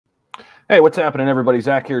Hey, what's happening, everybody?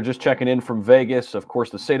 Zach here, just checking in from Vegas. Of course,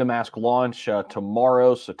 the SataMask launch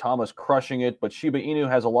tomorrow. Satama's crushing it, but Shiba Inu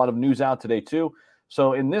has a lot of news out today, too.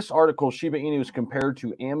 So in this article, Shiba Inu is compared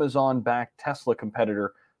to Amazon-backed Tesla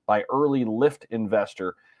competitor by early Lyft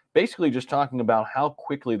investor. Basically just talking about how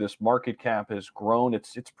quickly this market cap has grown.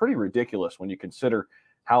 It's pretty ridiculous when you consider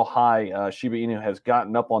how high Shiba Inu has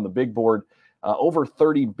gotten up on the big board. Over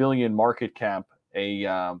 30 billion market cap,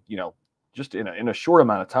 just in a short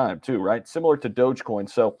amount of time too, right? Similar to Dogecoin.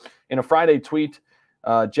 So in a Friday tweet,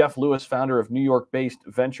 Jeff Lewis, founder of New York-based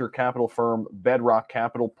venture capital firm Bedrock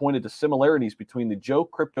Capital, pointed to similarities between the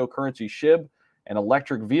joke cryptocurrency SHIB and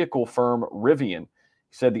electric vehicle firm Rivian.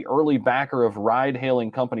 He said the early backer of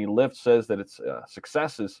ride-hailing company Lyft says that its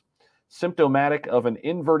success is symptomatic of an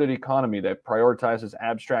inverted economy that prioritizes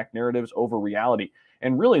abstract narratives over reality.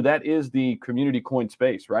 And really, that is the community coin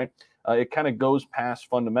space, right? It kind of goes past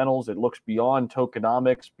fundamentals. It looks beyond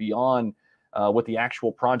tokenomics, beyond what the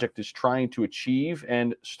actual project is trying to achieve,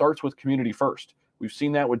 and starts with community first. We've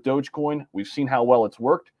seen that with Dogecoin. We've seen how well it's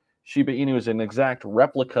worked. Shiba Inu is an exact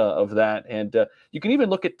replica of that. And you can even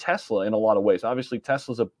look at Tesla in a lot of ways. Obviously,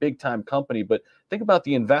 Tesla's a big-time company, but think about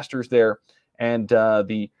the investors there and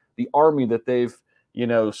the army that they've,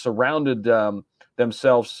 surrounded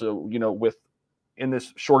themselves, with in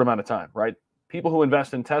this short amount of time, right? People who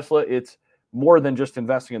invest in Tesla, it's more than just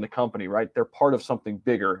investing in the company, right? They're part of something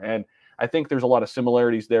bigger. And I think there's a lot of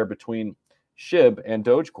similarities there between SHIB and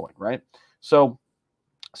Dogecoin, right? So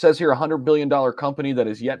it says here $100 billion company that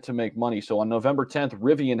is yet to make money. So on November 10th,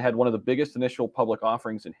 Rivian had one of the biggest initial public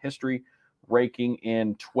offerings in history, raking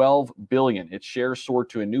in $12 billion. Its shares soared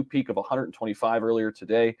to a new peak of 125 earlier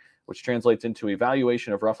today, which translates into a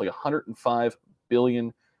valuation of roughly $105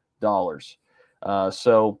 billion.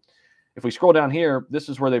 So if we scroll down here, this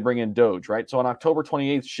is where they bring in Doge, right? So on October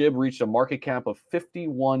 28th, SHIB reached a market cap of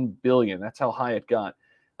 $51 billion. That's how high it got,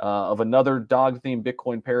 of another dog-themed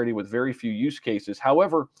Bitcoin parody with very few use cases.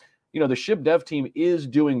 However, the SHIB dev team is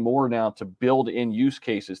doing more now to build in use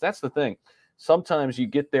cases. That's the thing. Sometimes you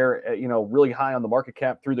get there, really high on the market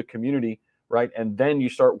cap through the community, right? And then you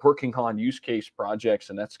start working on use case projects,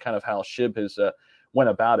 and that's kind of how SHIB has went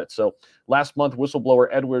about it. So last month, whistleblower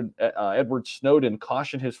Edward Snowden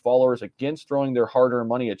cautioned his followers against throwing their hard-earned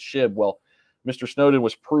money at SHIB. Well, Mr. Snowden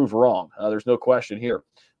was proved wrong. There's no question here.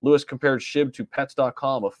 Lewis compared SHIB to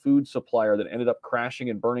Pets.com, a food supplier that ended up crashing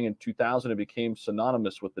and burning in 2000 and became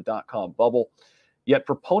synonymous with the dot-com bubble. Yet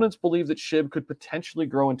proponents believe that SHIB could potentially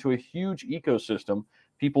grow into a huge ecosystem.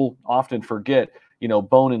 People often forget,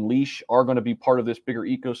 Bone and Leash are going to be part of this bigger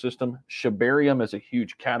ecosystem. Shibarium is a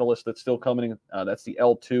huge catalyst that's still coming. That's the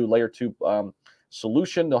L2, layer 2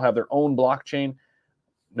 solution. They'll have their own blockchain.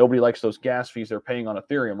 Nobody likes those gas fees they're paying on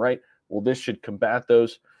Ethereum, right? Well, this should combat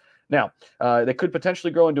those. Now, they could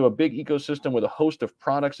potentially grow into a big ecosystem with a host of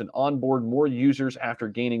products and onboard more users after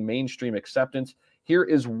gaining mainstream acceptance. Here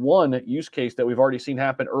is one use case that we've already seen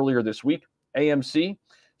happen earlier this week. AMC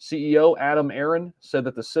CEO Adam Aron said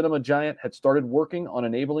that the cinema giant had started working on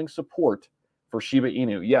enabling support for Shiba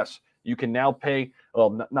Inu. Yes, you can now pay,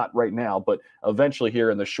 well, not right now, but eventually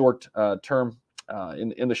here in the short term,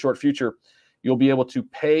 in the short future, you'll be able to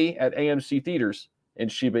pay at AMC theaters in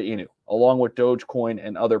Shiba Inu, along with Dogecoin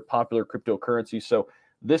and other popular cryptocurrencies. So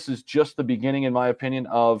this is just the beginning, in my opinion,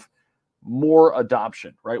 of more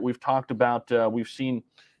adoption, right? We've talked about, we've seen,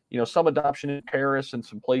 some adoption in Paris and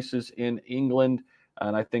some places in England.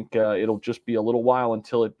 And I think it'll just be a little while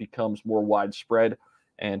until it becomes more widespread.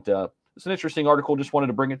 And it's an interesting article. Just wanted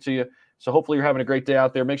to bring it to you. So hopefully you're having a great day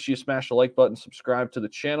out there. Make sure you smash the like button, subscribe to the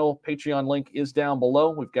channel. Patreon link is down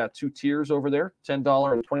below. We've got 2 tiers over there,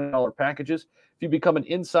 $10 and $20 packages. If you become an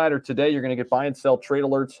insider today, you're going to get buy and sell trade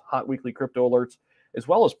alerts, hot weekly crypto alerts, as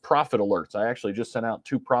well as profit alerts. I actually just sent out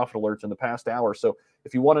 2 profit alerts in the past hour. So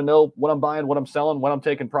if you want to know what I'm buying, what I'm selling, when I'm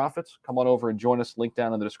taking profits, come on over and join us. Link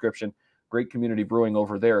down in the description. Great community brewing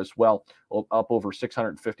over there as well. Up over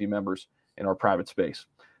 650 members in our private space.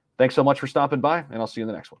 Thanks so much for stopping by, and I'll see you in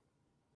the next one.